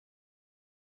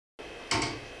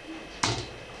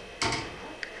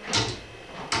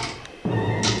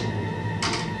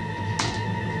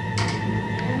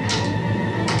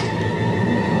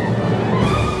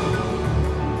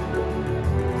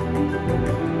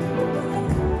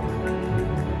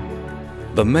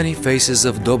The many faces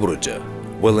of Dobrudzha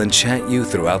will enchant you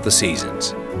throughout the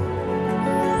seasons.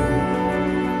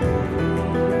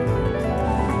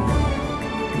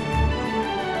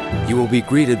 You will be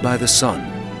greeted by the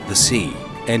sun, the sea,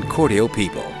 and cordial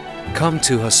people. Come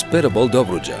to hospitable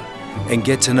Dobrudzha and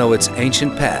get to know its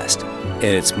ancient past and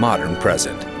its modern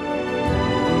present.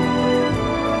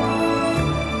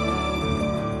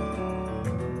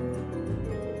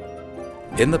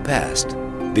 In the past,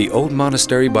 the old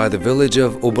monastery by the village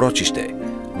of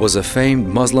DOBRUDZHA was a famed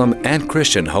Muslim and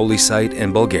Christian holy site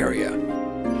in Bulgaria.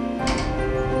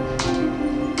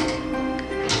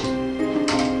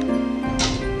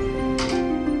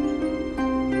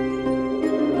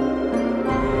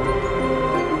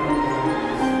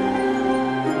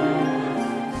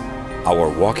 Our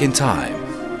walk in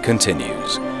time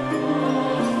continues.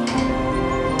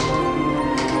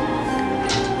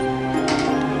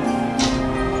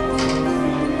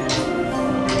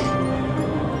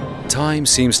 Time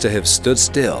seems to have stood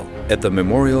still at the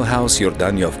Memorial House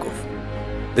Yordanyovkov.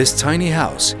 This tiny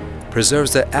house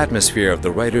preserves the atmosphere of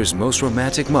the writer's most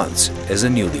romantic months as a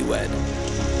newlywed.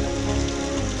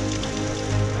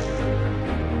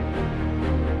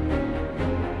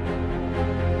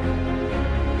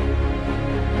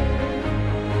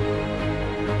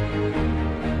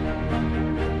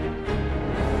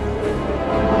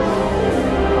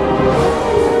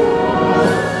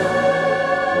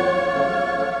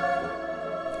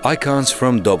 Icons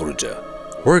from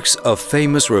Dobrudzha, works of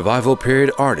famous revival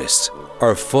period artists,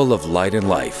 are full of light and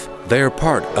life. They are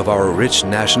part of our rich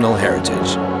national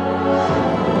heritage.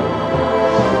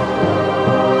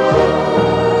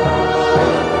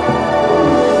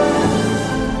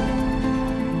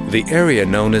 The area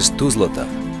known as Tuzlata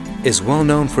is well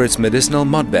known for its medicinal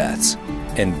mud baths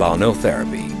and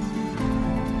balneotherapy.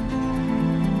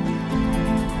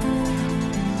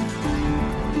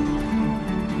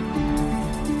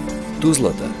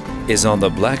 Tuzlata is on the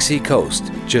Black Sea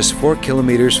coast, just 4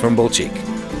 kilometers from Balchik.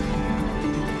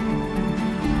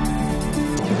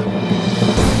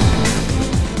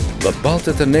 The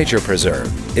Baltata Nature Preserve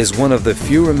is one of the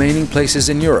few remaining places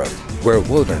in Europe where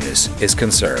wilderness is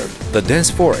conserved. The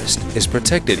dense forest is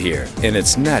protected here in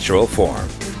its natural form.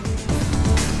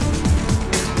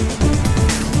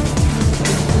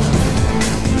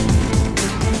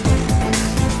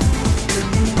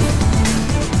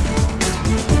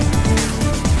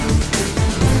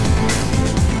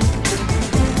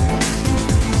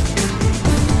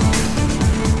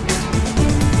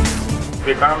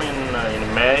 We come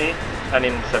in May and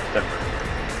in September.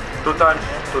 Two times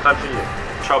a year.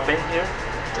 Shopping here.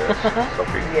 Yes,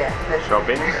 shopping.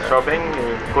 Yeah. Shopping,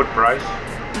 good price.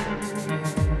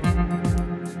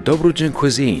 Dobrudzhan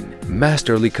cuisine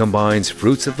masterly combines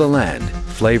fruits of the land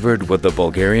flavored with the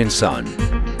Bulgarian sun.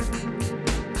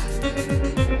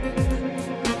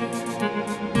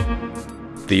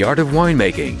 The art of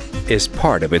winemaking is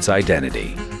part of its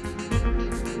identity.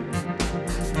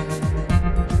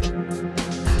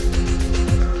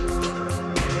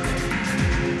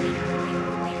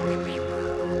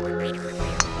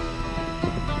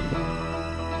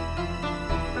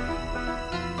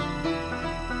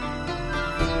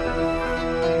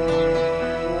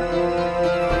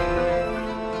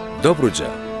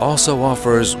 Dobrudzha also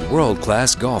offers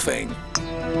world-class golfing.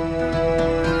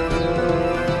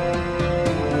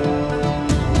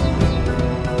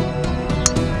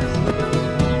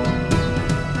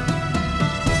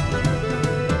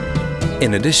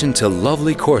 In addition to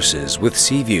lovely courses with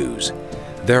sea views,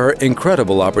 there are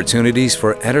incredible opportunities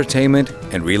for entertainment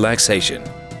and relaxation,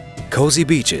 cozy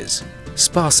beaches,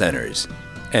 spa centers,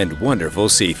 and wonderful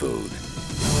seafood.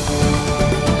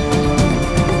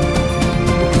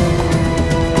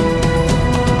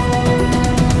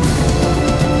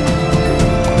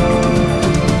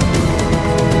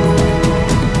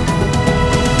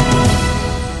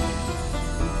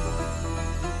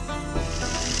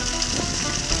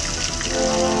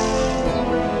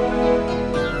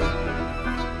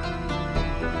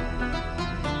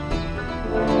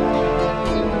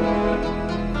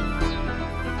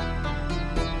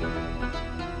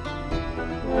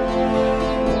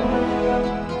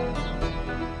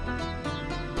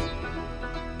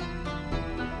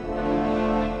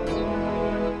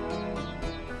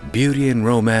 Beauty and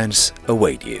romance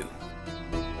await you.